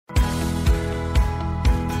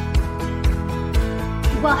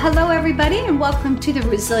Well, hello, everybody, and welcome to the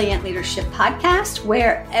Resilient Leadership Podcast,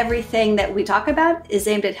 where everything that we talk about is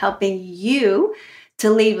aimed at helping you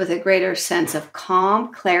to lead with a greater sense of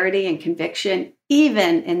calm, clarity, and conviction,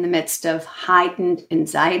 even in the midst of heightened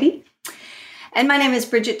anxiety. And my name is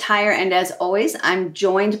Bridgette Tyre, and as always, I'm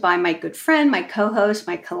joined by my good friend, my co-host,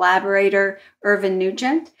 my collaborator, Irvine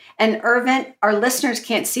Nugent. And Irvine, our listeners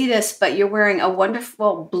can't see this, but you're wearing a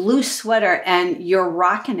wonderful blue sweater, and you're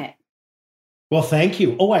rocking it. Well, thank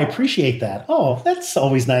you. Oh, I appreciate that. Oh, that's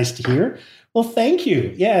always nice to hear. Well, thank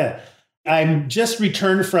you. Yeah. I'm just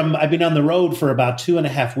returned I've been on the road for about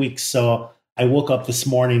 2.5 weeks. So I woke up this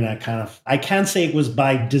morning and I can't say it was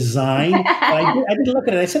by design, but I did look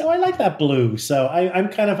at it. I said, oh, I like that blue. So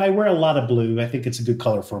I wear a lot of blue. I think it's a good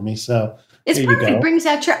color for me. So it's there perfect. you go. It brings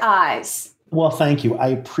out your eyes. Well, thank you. I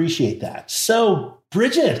appreciate that. So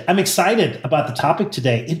Bridgette, I'm excited about the topic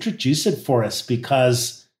today. Introduce it for us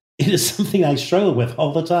because it is something I struggle with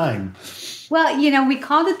all the time. Well, we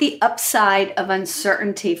called it the upside of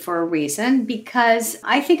uncertainty for a reason, because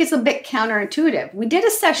I think it's a bit counterintuitive. We did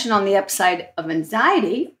a session on the upside of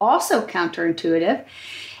anxiety, also counterintuitive.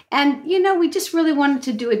 And, we just really wanted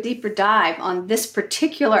to do a deeper dive on this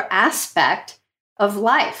particular aspect of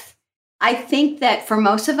life. I think that for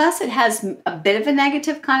most of us, it has a bit of a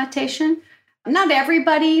negative connotation. Not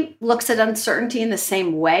everybody looks at uncertainty in the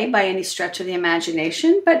same way by any stretch of the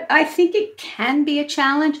imagination, but I think it can be a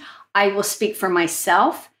challenge. I will speak for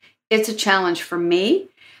myself. It's a challenge for me.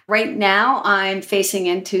 Right now, I'm facing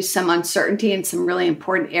into some uncertainty in some really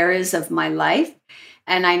important areas of my life,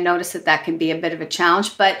 and I notice that can be a bit of a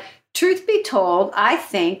challenge. But truth be told, I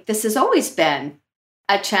think this has always been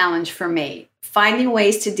a challenge for me, finding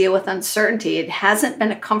ways to deal with uncertainty. It hasn't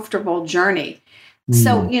been a comfortable journey.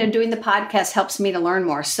 So, doing the podcast helps me to learn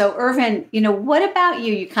more. So, Irvine, what about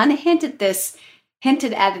you? You kind of hinted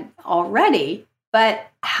at it already, but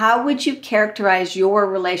how would you characterize your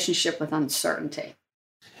relationship with uncertainty?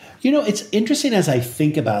 It's interesting as I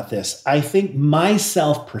think about this. I think my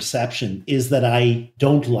self-perception is that I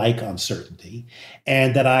don't like uncertainty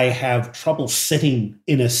and that I have trouble sitting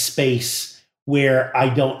in a space where I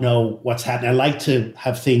don't know what's happening. I like to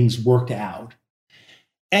have things worked out.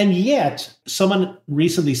 And yet, someone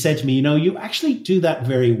recently said to me, you actually do that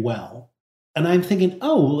very well. And I'm thinking,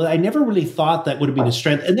 oh, I never really thought that would have been a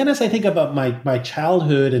strength. And then as I think about my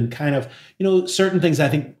childhood and kind of, certain things I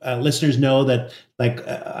think listeners know that, like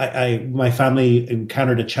my family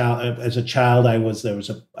encountered as a child, there was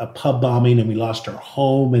a pub bombing and we lost our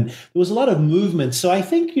home and there was a lot of movement. So I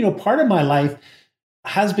think, part of my life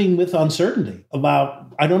has been with uncertainty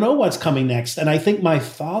about, I don't know what's coming next. And I think my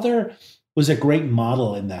father was a great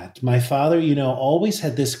model in that. My father, always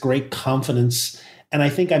had this great confidence, and I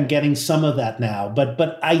think I'm getting some of that now.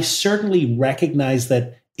 But I certainly recognize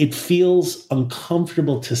that it feels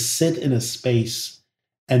uncomfortable to sit in a space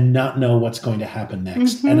and not know what's going to happen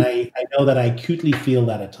next. Mm-hmm. And I know that I acutely feel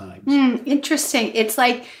that at times. Interesting. It's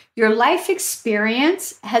like your life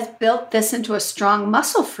experience has built this into a strong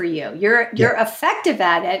muscle for you. You're effective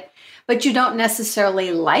at it, but you don't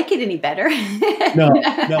necessarily like it any better. No,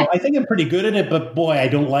 I think I'm pretty good at it, but boy, I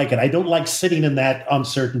don't like it. I don't like sitting in that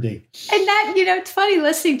uncertainty. And that, it's funny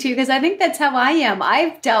listening to you because I think that's how I am.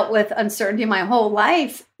 I've dealt with uncertainty my whole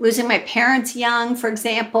life, losing my parents young, for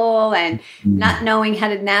example, and not knowing how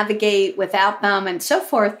to navigate without them and so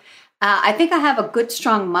forth. I think I have a good,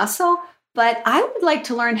 strong muscle, but I would like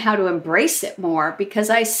to learn how to embrace it more because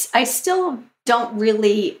I still don't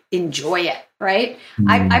really enjoy it, right?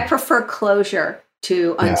 I prefer closure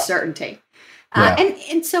to uncertainty.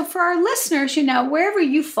 And so for our listeners, wherever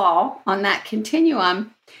you fall on that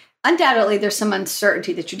continuum, undoubtedly there's some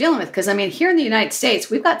uncertainty that you're dealing with. Because, here in the United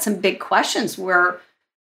States, we've got some big questions we're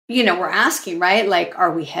asking, right? Like,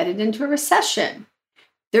 are we headed into a recession?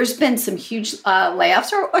 There's been some huge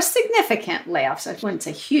layoffs or significant layoffs, I wouldn't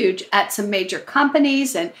say huge, at some major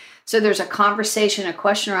companies. And so there's a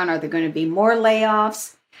question around, are there going to be more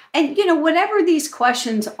layoffs? And, whatever these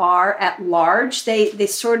questions are at large, they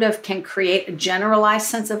sort of can create a generalized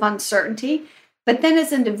sense of uncertainty. But then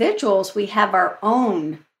as individuals, we have our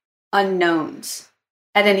own unknowns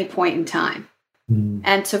at any point in time.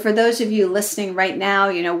 And so for those of you listening right now,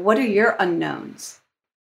 what are your unknowns?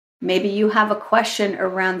 Maybe you have a question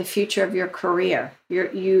around the future of your career.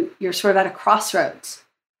 You're sort of at a crossroads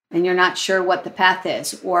and you're not sure what the path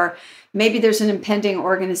is. Or maybe there's an impending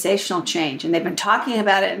organizational change and they've been talking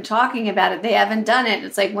about it. They haven't done it.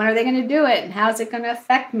 It's like, when are they going to do it? And how is it going to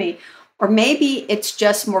affect me? Or maybe it's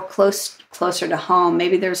just more closer to home.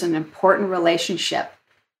 Maybe there's an important relationship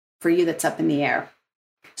for you that's up in the air.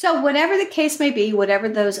 So whatever the case may be, whatever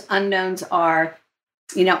those unknowns are,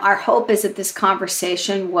 Our hope is that this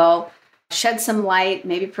conversation will shed some light,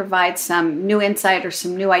 maybe provide some new insight or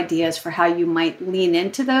some new ideas for how you might lean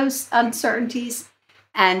into those uncertainties.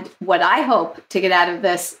 And what I hope to get out of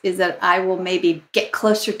this is that I will maybe get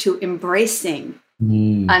closer to embracing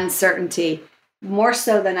uncertainty more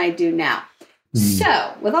so than I do now.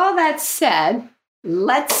 So with all that said,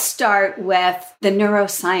 let's start with the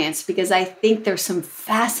neuroscience, because I think there's some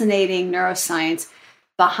fascinating neuroscience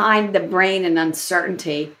behind the brain and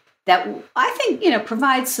uncertainty that I think,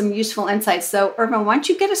 provides some useful insights. So Irvine, why don't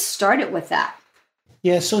you get us started with that?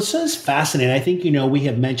 Yeah, so it's fascinating. I think, we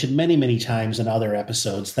have mentioned many, many times in other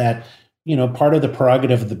episodes that, part of the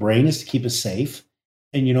prerogative of the brain is to keep us safe.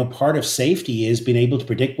 And, part of safety is being able to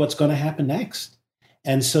predict what's going to happen next.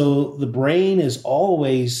 And so the brain is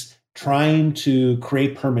always trying to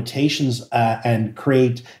create permutations and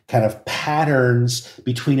create kind of patterns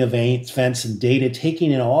between events and data,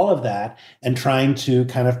 taking in all of that and trying to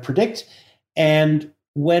kind of predict. And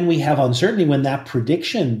when we have uncertainty, when that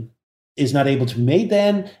prediction is not able to be made,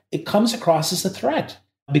 then it comes across as a threat.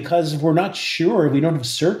 Because if we're not sure, if we don't have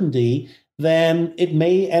certainty, then it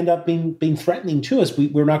may end up being threatening to us.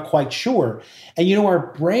 We're not quite sure. And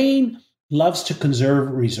our brain loves to conserve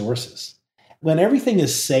resources. When everything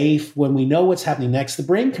is safe, when we know what's happening next, the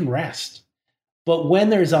brain can rest. But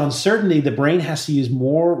when there's uncertainty, the brain has to use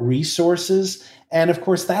more resources. And of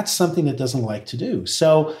course, that's something it doesn't like to do.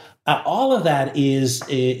 So all of that is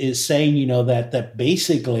saying, that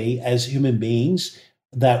basically as human beings,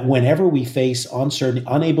 that whenever we face uncertainty,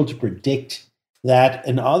 unable to predict, that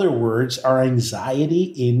in other words, our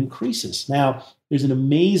anxiety increases. Now, there's an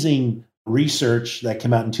amazing research that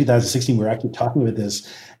came out in 2016. We were actually talking about this.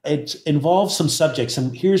 It involves some subjects.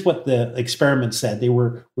 And here's what the experiment said. We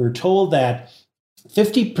were told that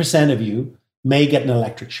 50% of you may get an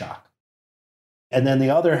electric shock. And then the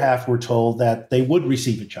other half were told that they would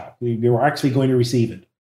receive a shock. They were actually going to receive it.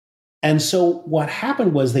 And so what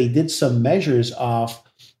happened was they did some measures of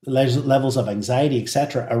levels of anxiety, et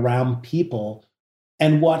cetera, around people.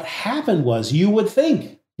 And what happened was you would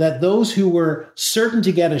think that those who were certain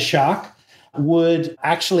to get a shock would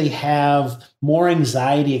actually have more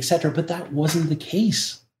anxiety, et cetera. But that wasn't the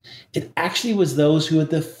case. It actually was those who had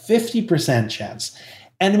the 50% chance.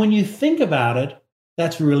 And when you think about it,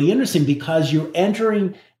 that's really interesting because you're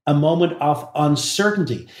entering a moment of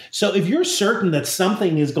uncertainty. So if you're certain that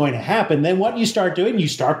something is going to happen, then what you start doing, you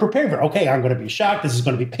start preparing for, okay, I'm going to be shocked. This is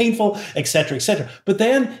going to be painful, et cetera, et cetera. But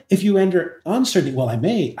then if you enter uncertainty, well, I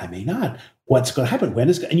may not. What's going to happen? When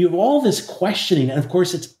is it? And you have all this questioning. And of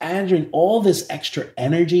course, it's adding all this extra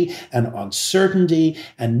energy and uncertainty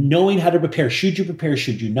and knowing how to prepare. Should you prepare?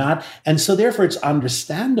 Should you not? And so therefore, it's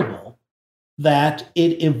understandable that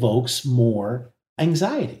it evokes more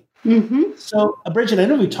anxiety. Mm-hmm. So, Bridgette, I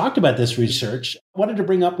know we talked about this research. What did it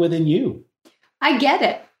bring up within you? I get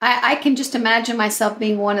it. I can just imagine myself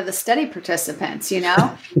being one of the study participants, and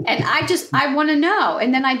I want to know.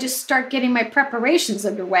 And then I just start getting my preparations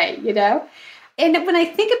underway, And when I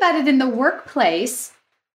think about it in the workplace,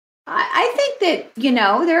 I think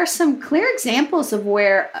that, there are some clear examples of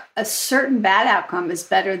where a certain bad outcome is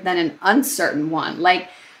better than an uncertain one. Like,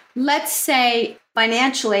 let's say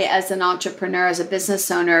financially, as an entrepreneur, as a business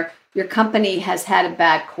owner, your company has had a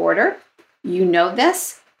bad quarter. You know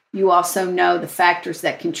this. You also know the factors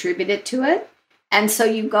that contributed to it. And so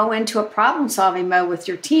you go into a problem-solving mode with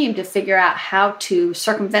your team to figure out how to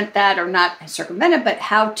circumvent that, or not circumvent it, but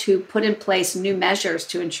how to put in place new measures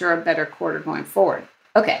to ensure a better quarter going forward.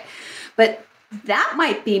 Okay, but that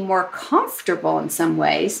might be more comfortable in some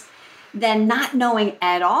ways than not knowing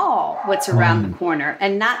at all what's around the corner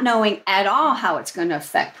and not knowing at all how it's going to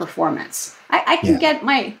affect performance. I can get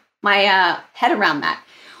my head around that.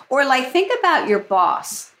 Or like, think about your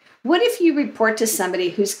boss. What if you report to somebody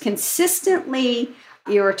who's consistently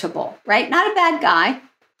irritable, right? Not a bad guy.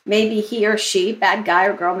 Maybe he or she, bad guy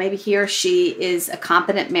or girl, maybe he or she is a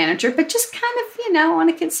competent manager, but just kind of, on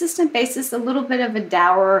a consistent basis, a little bit of a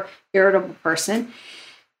dour, irritable person.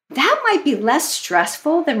 That might be less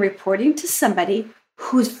stressful than reporting to somebody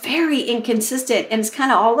who's very inconsistent and is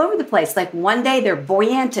kind of all over the place. Like one day they're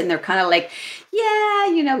buoyant and they're kind of like,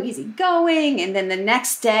 easygoing. And then the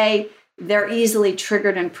next day they're easily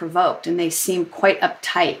triggered and provoked and they seem quite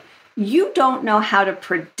uptight. You don't know how to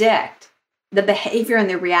predict the behavior and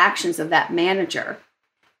the reactions of that manager.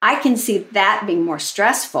 I can see that being more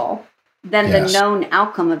stressful than the known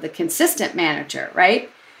outcome of the consistent manager, right?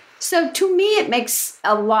 So to me, it makes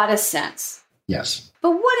a lot of sense. Yes.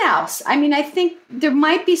 But what else? I mean, I think there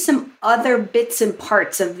might be some other bits and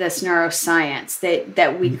parts of this neuroscience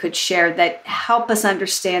that we could share that help us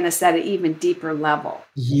understand this at an even deeper level.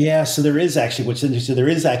 Yeah, so there is actually, what's interesting, there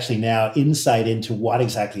is actually now insight into what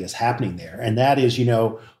exactly is happening there. And that is,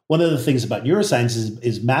 one of the things about neuroscience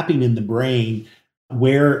is mapping in the brain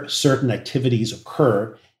where certain activities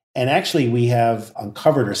occur. And actually, we have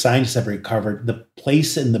uncovered, or scientists have recovered, the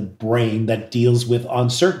place in the brain that deals with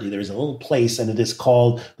uncertainty. There's a little place, and it is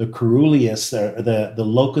called the coeruleus, or the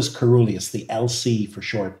locus coeruleus, the LC for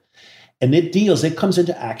short. And it comes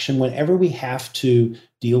into action whenever we have to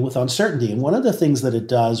deal with uncertainty. And one of the things that it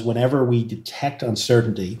does whenever we detect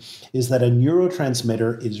uncertainty is that a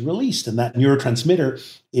neurotransmitter is released. And that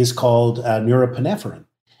neurotransmitter is called norepinephrine.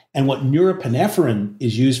 And what norepinephrine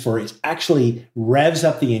is used for is actually revs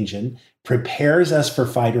up the engine, prepares us for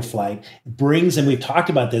fight or flight, and we've talked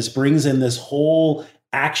about this, brings in this whole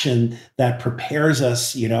action that prepares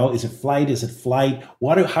us, is it flight? Is it flight?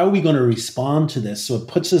 How are we going to respond to this? So it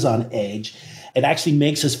puts us on edge. It actually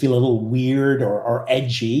makes us feel a little weird or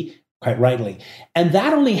edgy, quite rightly. And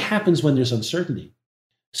that only happens when there's uncertainty.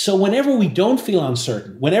 So whenever we don't feel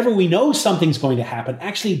uncertain, whenever we know something's going to happen,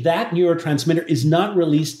 actually that neurotransmitter is not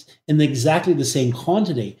released in exactly the same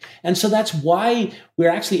quantity. And so that's why we're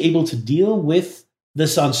actually able to deal with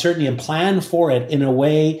this uncertainty and plan for it in a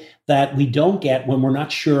way that we don't get when we're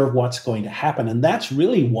not sure of what's going to happen. And that's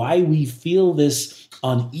really why we feel this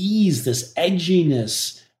unease, this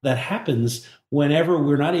edginess that happens whenever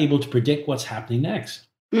we're not able to predict what's happening next.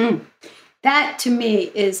 That to me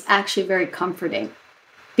is actually very comforting,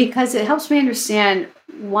 because it helps me understand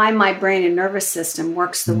why my brain and nervous system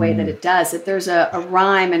works the way that it does, that there's a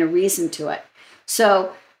rhyme and a reason to it.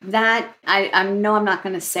 So that, I know I'm not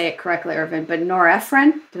going to say it correctly, Irvine, but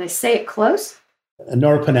norepinephrine, did I say it close?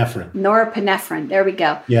 Norepinephrine. Norepinephrine, there we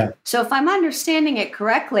go. Yeah. So if I'm understanding it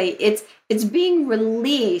correctly, it's being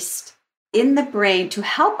released in the brain to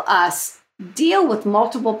help us deal with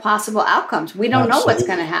multiple possible outcomes. We don't know what's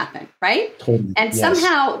going to happen, right? Totally. And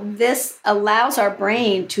somehow this allows our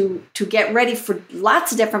brain to get ready for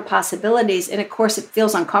lots of different possibilities. And of course, it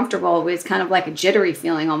feels uncomfortable. It's kind of like a jittery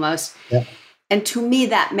feeling almost. Yeah. And to me,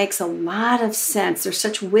 that makes a lot of sense. There's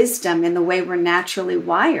such wisdom in the way we're naturally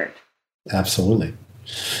wired. Absolutely.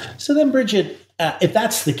 So then, Bridgette, if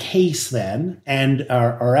that's the case then, and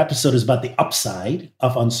our episode is about the upside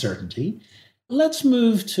of uncertainty, let's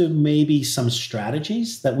move to maybe some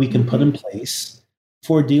strategies that we can put in place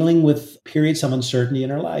for dealing with periods of uncertainty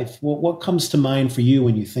in our life. What comes to mind for you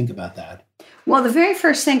when you think about that? Well, the very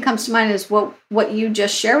first thing comes to mind is what you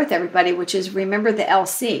just share with everybody, which is remember the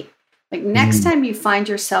LC. Like next time you find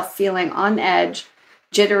yourself feeling on edge,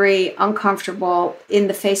 jittery, uncomfortable in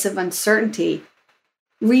the face of uncertainty,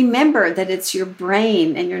 remember that it's your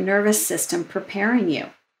brain and your nervous system preparing you.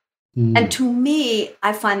 And to me,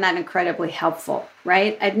 I find that incredibly helpful,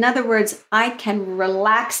 right? In other words, I can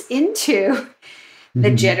relax into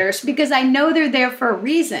the jitters because I know they're there for a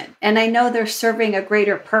reason and I know they're serving a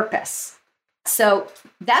greater purpose. So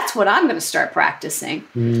that's what I'm going to start practicing.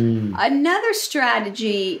 Another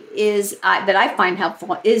strategy is that I find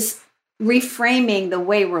helpful is reframing the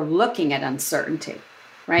way we're looking at uncertainty,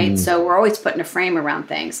 right? So we're always putting a frame around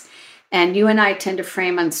things. And you and I tend to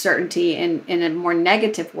frame uncertainty in a more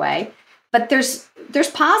negative way. But there's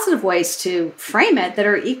positive ways to frame it that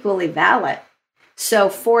are equally valid. So,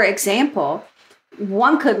 for example,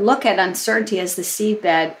 one could look at uncertainty as the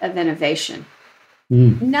seedbed of innovation.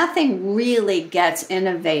 Nothing really gets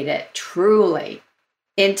innovated truly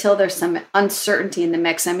until there's some uncertainty in the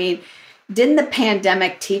mix. I mean, didn't the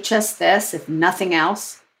pandemic teach us this, if nothing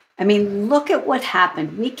else? I mean, look at what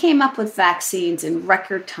happened. We came up with vaccines in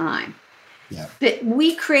record time. Yeah. But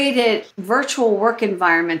we created virtual work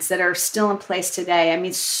environments that are still in place today. I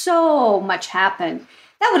mean, so much happened.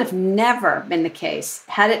 That would have never been the case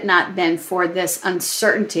had it not been for this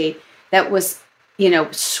uncertainty that was,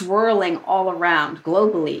 swirling all around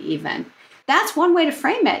globally even. That's one way to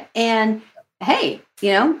frame it. And hey,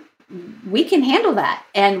 we can handle that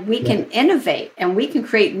and we can innovate and we can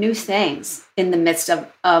create new things in the midst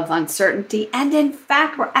of uncertainty. And in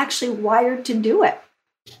fact, we're actually wired to do it.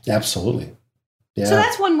 Absolutely. Yeah. So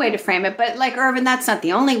that's one way to frame it. But like Irvine, that's not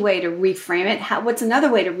the only way to reframe it. What's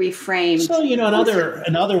another way to reframe? So,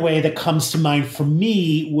 another way that comes to mind for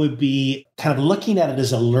me would be kind of looking at it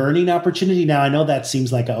as a learning opportunity. Now, I know that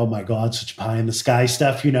seems like, oh my God, such pie in the sky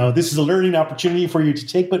stuff. This is a learning opportunity for you to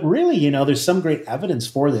take. But really, there's some great evidence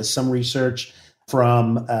for this. Some research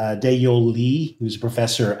from Dae-Yol Lee, who's a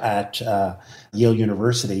professor at Yale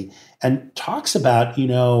University, and talks about,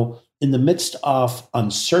 in the midst of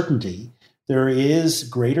uncertainty, there is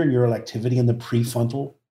greater neural activity in the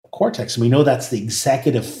prefrontal cortex. And we know that's the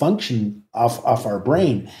executive function of our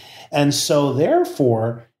brain. And so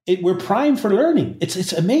therefore, we're primed for learning.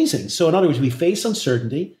 It's amazing. So in other words, we face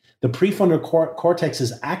uncertainty. The prefrontal cortex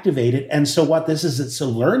is activated. And so what this is, it's a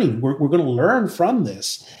learning. We're going to learn from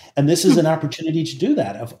this. And this is an opportunity to do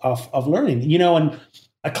that, of learning. And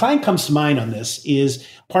a client comes to mind on this. Is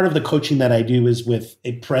part of the coaching that I do is with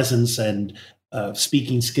a presence and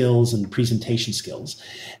speaking skills and presentation skills.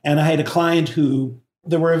 And I had a client who,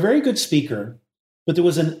 they were a very good speaker, but there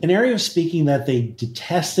was an area of speaking that they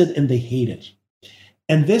detested and they hated.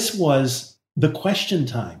 And this was the question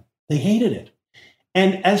time. They hated it.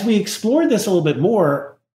 And as we explored this a little bit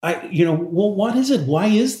more, well, what is it? Why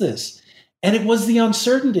is this? And it was the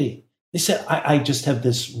uncertainty. They said, I just have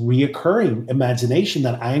this reoccurring imagination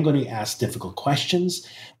that I am going to ask difficult questions,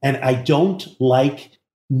 and I don't like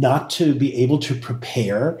not to be able to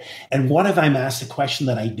prepare. And what if I'm asked a question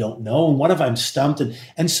that I don't know? And what if I'm stumped?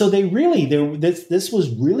 And so this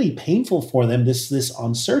was really painful for them, this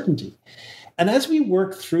uncertainty. And as we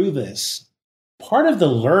work through this, part of the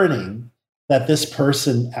learning that this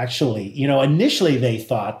person actually, initially they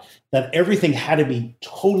thought that everything had to be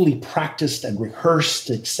totally practiced and rehearsed,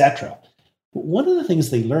 etc. But one of the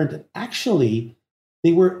things they learned that actually,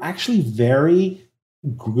 they were actually very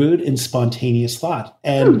good in spontaneous thought.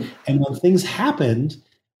 And when things happened,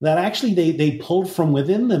 that actually they pulled from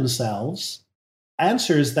within themselves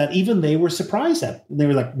answers that even they were surprised at. And they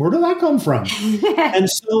were like, where did that come from? And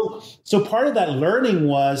so part of that learning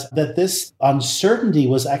was that this uncertainty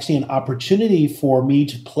was actually an opportunity for me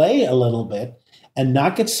to play a little bit and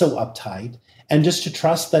not get so uptight, and just to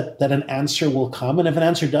trust that an answer will come. And if an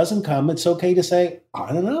answer doesn't come, it's okay to say,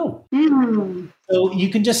 I don't know. So you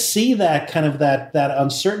can just see that kind of that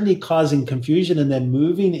uncertainty causing confusion, and then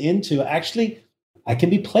moving into, actually, I can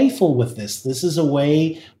be playful with this. This is a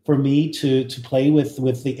way for me to play with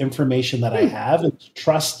the information that I have, and to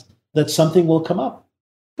trust that something will come up.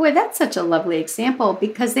 Boy, that's such a lovely example,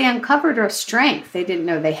 because they uncovered a strength they didn't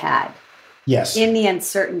know they had. Yes. In the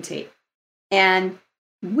uncertainty. And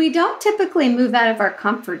we don't typically move out of our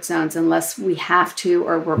comfort zones unless we have to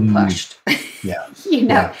or we're pushed. Yeah.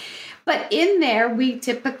 Yeah. But in there, we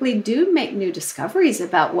typically do make new discoveries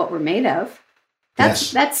about what we're made of.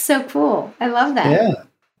 That's so cool. I love that.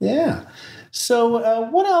 Yeah. So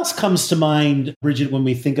what else comes to mind, Bridgette, when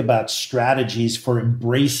we think about strategies for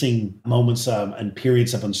embracing moments and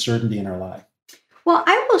periods of uncertainty in our life? Well,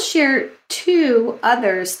 I will share two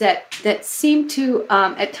others that seem to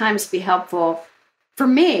at times be helpful for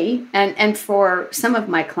me and for some of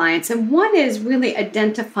my clients. And one is really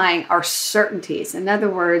identifying our certainties. In other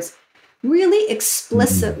words, really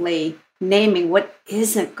explicitly naming what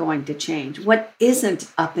isn't going to change, what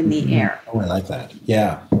isn't up in the air. Oh, I like that.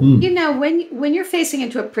 Yeah. When you're facing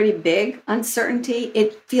into a pretty big uncertainty,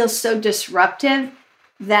 it feels so disruptive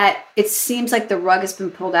that it seems like the rug has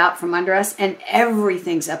been pulled out from under us and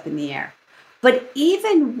everything's up in the air. But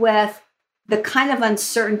even with the kind of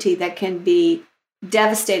uncertainty that can be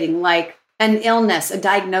devastating, like an illness, a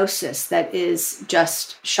diagnosis that is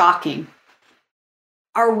just shocking,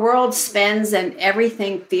 our world spins and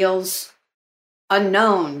everything feels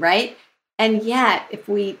unknown, right? And yet, if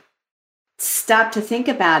we stop to think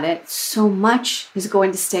about it, so much is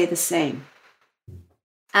going to stay the same.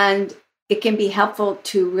 And it can be helpful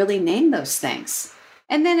to really name those things.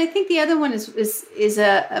 And then I think the other one is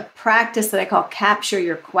a practice that I call capture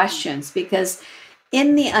your questions, because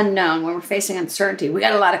in the unknown, when we're facing uncertainty, we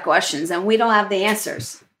got a lot of questions and we don't have the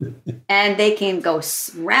answers. And they can go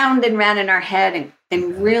round and round in our head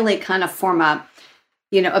and really kind of form a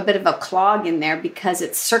bit of a clog in there, because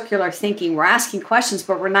it's circular thinking. We're asking questions,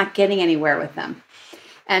 but we're not getting anywhere with them.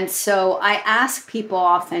 And so I ask people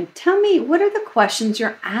often, tell me, what are the questions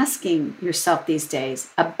you're asking yourself these days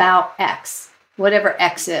about X, whatever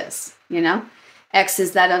X is, X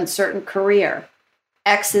is that uncertain career.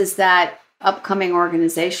 X is that upcoming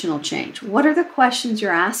organizational change. What are the questions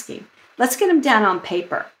you're asking? Let's get them down on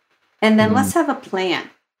paper. And then let's have a plan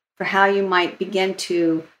for how you might begin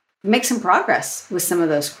to make some progress with some of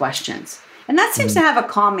those questions. And that seems to have a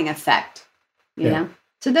calming effect, you know?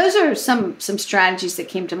 So those are some strategies that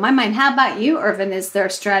came to my mind. How about you, Irvine? Is there a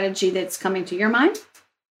strategy that's coming to your mind?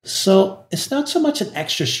 So it's not so much an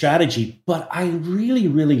extra strategy, but I really,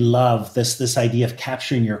 really love this idea of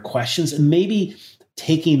capturing your questions and maybe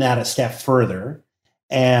taking that a step further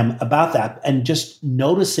about that, and just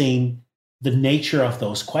noticing the nature of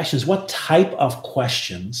those questions. What type of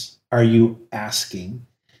questions are you asking?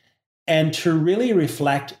 And to really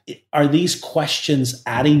reflect, are these questions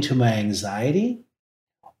adding to my anxiety?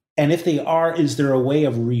 And if they are, is there a way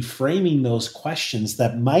of reframing those questions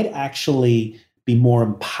that might actually be more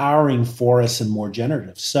empowering for us and more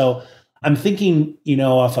generative? So I'm thinking,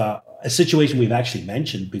 of a situation we've actually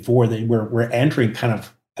mentioned before, that we're entering kind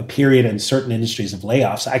of a period in certain industries of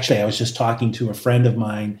layoffs. Actually, I was just talking to a friend of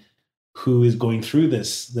mine who is going through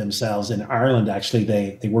this themselves in Ireland. Actually,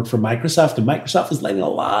 they work for Microsoft, and Microsoft is letting a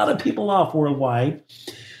lot of people off worldwide.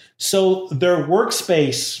 So their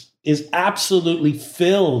workspace is absolutely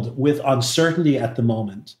filled with uncertainty at the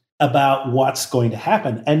moment about what's going to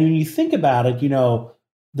happen. And when you think about it,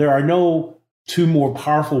 there are no two more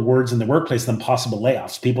powerful words in the workplace than possible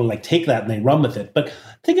layoffs. People take that and they run with it. But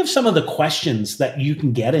think of some of the questions that you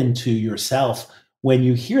can get into yourself when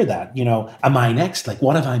you hear that. Am I next?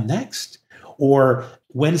 What if I'm next? Or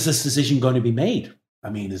when's this decision going to be made?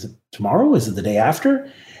 I mean, is it tomorrow? Is it the day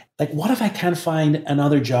after? What if I can't find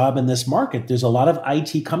another job in this market? There's a lot of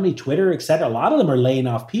IT company, Twitter, et cetera. A lot of them are laying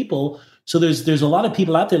off people. So there's a lot of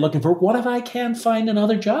people out there looking for, what if I can't find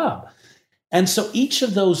another job? And so each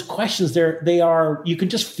of those questions, you can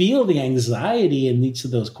just feel the anxiety in each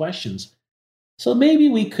of those questions. So maybe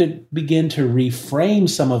we could begin to reframe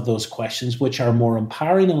some of those questions, which are more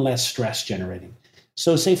empowering and less stress generating.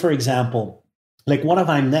 So say, for example, what if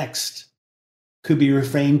I'm next? Could be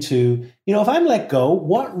reframed to, if I'm let go,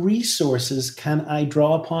 what resources can I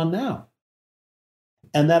draw upon now?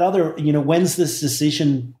 And that other, when's this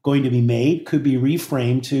decision going to be made, could be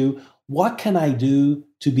reframed to, what can I do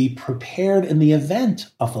to be prepared in the event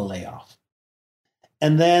of a layoff?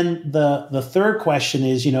 And then the third question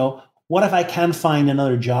is, what if I can't find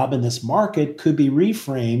another job in this market, could be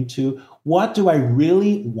reframed to, what do I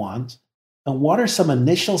really want? And what are some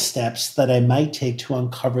initial steps that I might take to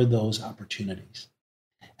uncover those opportunities?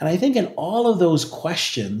 And I think in all of those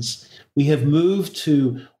questions, we have moved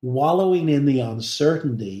to wallowing in the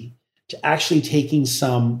uncertainty to actually taking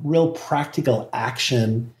some real practical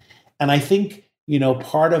action. And I think,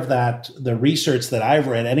 part of that, the research that I've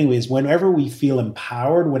read anyways, whenever we feel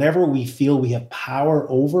empowered, whenever we feel we have power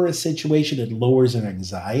over a situation, it lowers our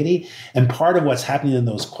anxiety. And part of what's happening in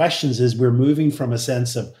those questions is we're moving from a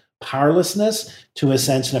sense of powerlessness to a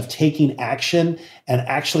sense of taking action, and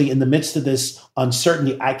actually in the midst of this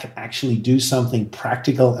uncertainty, I can actually do something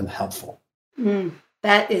practical and helpful.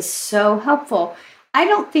 That is so helpful. I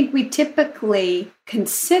don't think we typically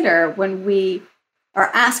consider, when we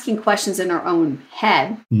are asking questions in our own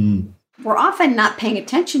head, we're often not paying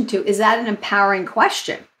attention to, is that an empowering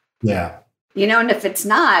question? Yeah. And if it's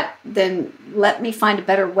not, then let me find a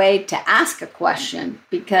better way to ask a question,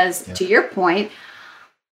 because to your point,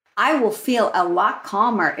 I will feel a lot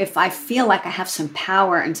calmer if I feel like I have some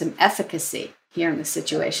power and some efficacy here in the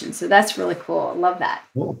situation. So that's really cool. I love that.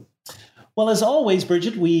 Cool. Well, as always,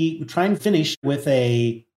 Bridgette, we try and finish with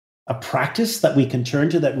a practice that we can turn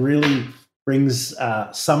to that really brings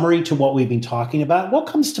summary to what we've been talking about. What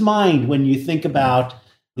comes to mind when you think about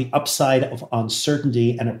the upside of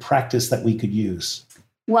uncertainty and a practice that we could use?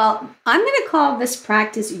 Well, I'm going to call this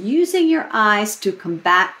practice using your eyes to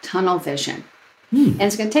combat tunnel vision. And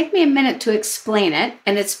it's going to take me a minute to explain it.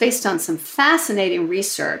 And it's based on some fascinating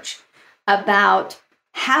research about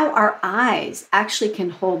how our eyes actually can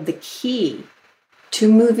hold the key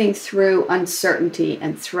to moving through uncertainty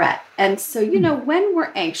and threat. And so, when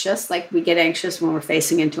we're anxious, we get anxious when we're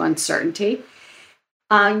facing into uncertainty,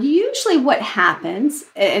 usually what happens,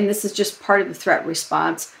 and this is just part of the threat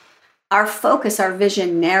response, our focus, our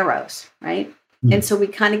vision narrows, right? And so we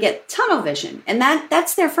kind of get tunnel vision, and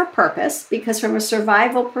that's there for purpose, because from a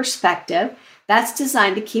survival perspective, that's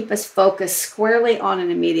designed to keep us focused squarely on an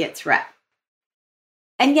immediate threat.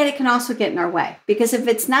 And yet it can also get in our way, because if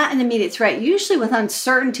it's not an immediate threat, usually with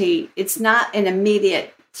uncertainty, it's not an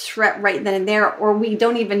immediate threat right then and there, or we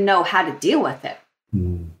don't even know how to deal with it.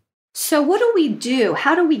 So what do we do?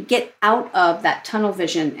 How do we get out of that tunnel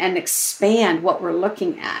vision and expand what we're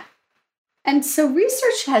looking at? And so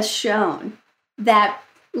research has shown that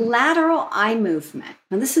lateral eye movement,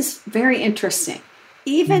 now this is very interesting.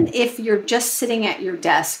 Even if you're just sitting at your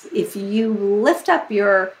desk, if you lift up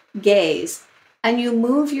your gaze and you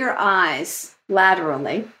move your eyes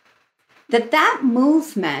laterally, that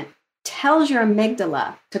movement tells your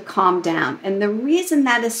amygdala to calm down. And the reason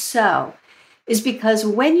that is so is because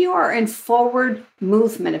when you are in forward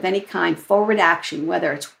movement of any kind, forward action,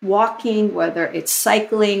 whether it's walking, whether it's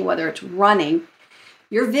cycling, whether it's running,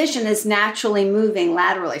 your vision is naturally moving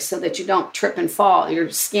laterally so that you don't trip and fall. You're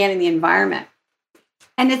scanning the environment.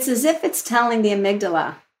 And it's as if it's telling the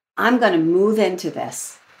amygdala, I'm going to move into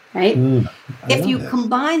this. right? If you this.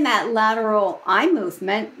 combine that lateral eye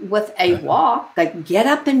movement with a walk, like get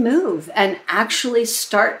up and move and actually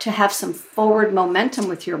start to have some forward momentum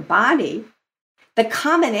with your body, the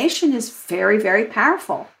combination is very, very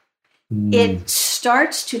powerful. It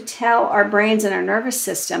starts to tell our brains and our nervous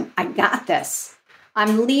system, I got this.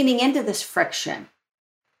 I'm leaning into this friction,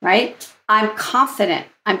 right? I'm confident.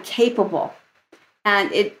 I'm capable.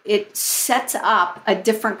 And it sets up a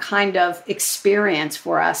different kind of experience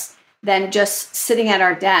for us than just sitting at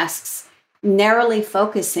our desks, narrowly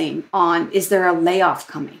focusing on, is there a layoff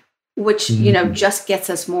coming? Which, just gets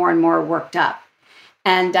us more and more worked up.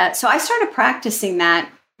 And so I started practicing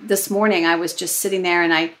that this morning. I was just sitting there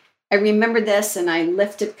and I remembered this and I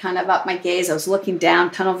lifted kind of up my gaze. I was looking down,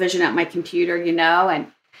 tunnel vision at my computer,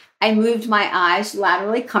 and I moved my eyes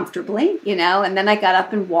laterally comfortably, and then I got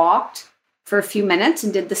up and walked for a few minutes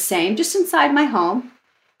and did the same just inside my home.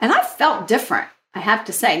 And I felt different, I have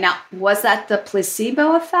to say. Now, was that the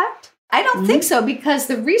placebo effect? I don't think so, because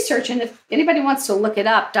the research, and if anybody wants to look it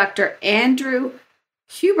up, Dr. Andrew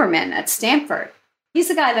Huberman at Stanford, he's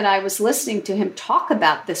the guy that I was listening to him talk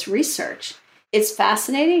about this research. It's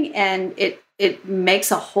fascinating, and it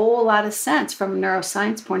makes a whole lot of sense from a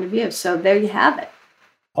neuroscience point of view. So there you have it.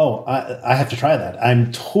 Oh, I have to try that.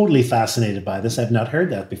 I'm totally fascinated by this. I've not heard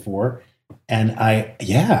that before. And I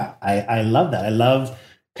love that. I love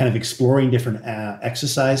kind of exploring different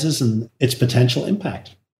exercises and its potential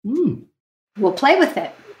impact. We'll play with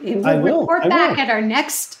it. We'll report back at our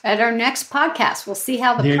next podcast. We'll see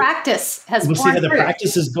how the practice has. We'll see how the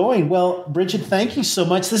practice is going. Well, Bridgette, thank you so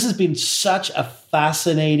much. This has been such a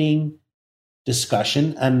fascinating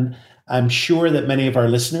discussion, and I'm sure that many of our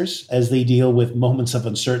listeners, as they deal with moments of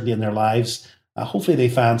uncertainty in their lives, hopefully they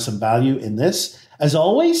found some value in this. As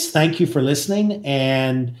always, thank you for listening,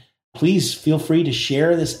 and please feel free to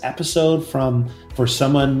share this episode for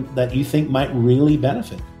someone that you think might really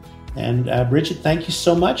benefit. And Bridgette, thank you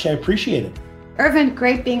so much. I appreciate it. Irvine,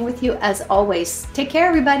 great being with you as always. Take care,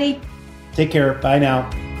 everybody. Take care. Bye now.